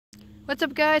What's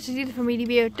up guys, it's Ethan from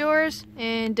EDB Outdoors,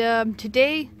 and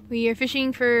today we are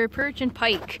fishing for perch and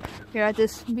pike. We're at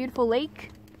this beautiful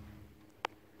lake.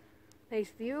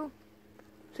 Nice view.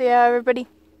 Say hi everybody.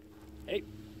 Hey.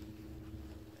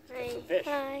 Hi.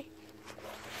 Hi.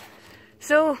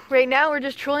 So right now we're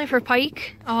just trolling for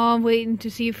pike, waiting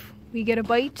to see if we get a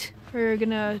bite. We're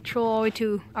gonna troll all the way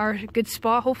to our good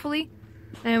spot hopefully,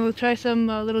 and we'll try some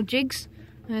little jigs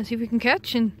and see if we can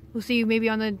catch, and we'll see maybe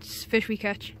on the fish we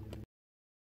catch.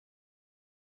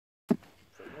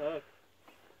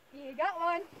 You got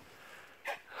one.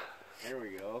 There we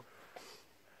go.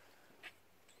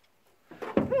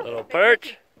 Little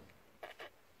perch.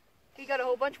 You got a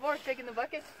whole bunch more taking the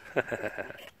bucket.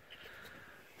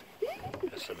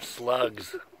 Some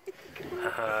slugs.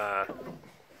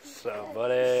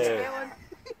 Somebody.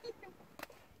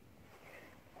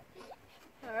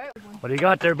 Alright. What do you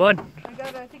got there, bud?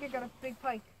 I think I got a big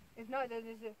pike. If not, then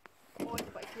it's a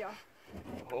pike, yeah.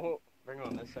 Oh, bring him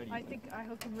on this side. I think I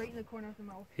hooked him right in the corner of the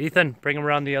mouth. Ethan, bring him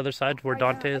around the other side where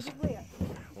Dante is.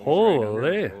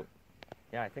 Holy.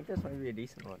 Yeah, I think this might be a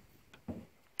decent one.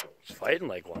 He's fighting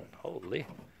like one. Holy.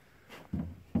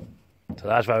 So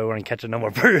that's why we weren't catching no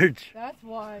more perch. That's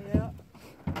why, yeah.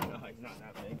 No, he's not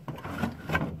that big.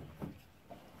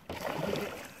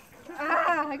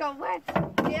 Ah, I got wet.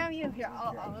 Damn you. Here,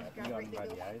 I'll grab right by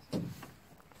the there. eyes.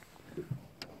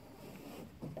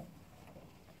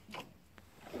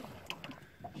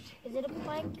 Is it a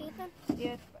pike, Ethan?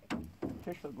 Yes.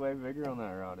 Fish look way bigger on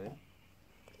that rod, eh?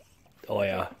 Oh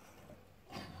yeah.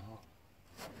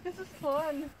 This is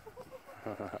fun.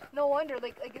 No wonder,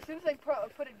 like as soon as I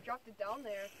dropped it down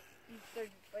there, he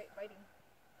started biting.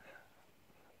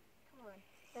 Come on.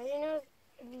 I didn't know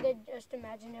if you could just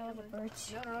imagine it was a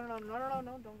perch. No,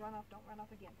 don't run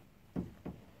off again.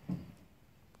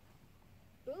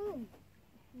 Boom.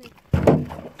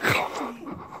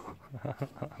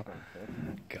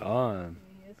 Gone.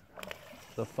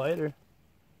 The fighter.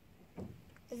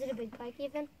 Is it a big pike,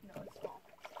 Ethan? No, it's small.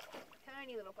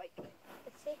 Tiny little pike.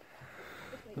 Let's see.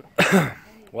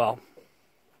 Well.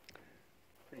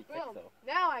 Pretty thick Well, though.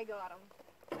 now I got him.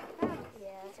 Yeah,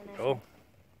 that's a nice Go.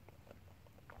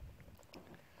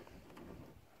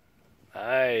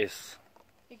 Nice.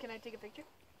 Hey, can I take a picture?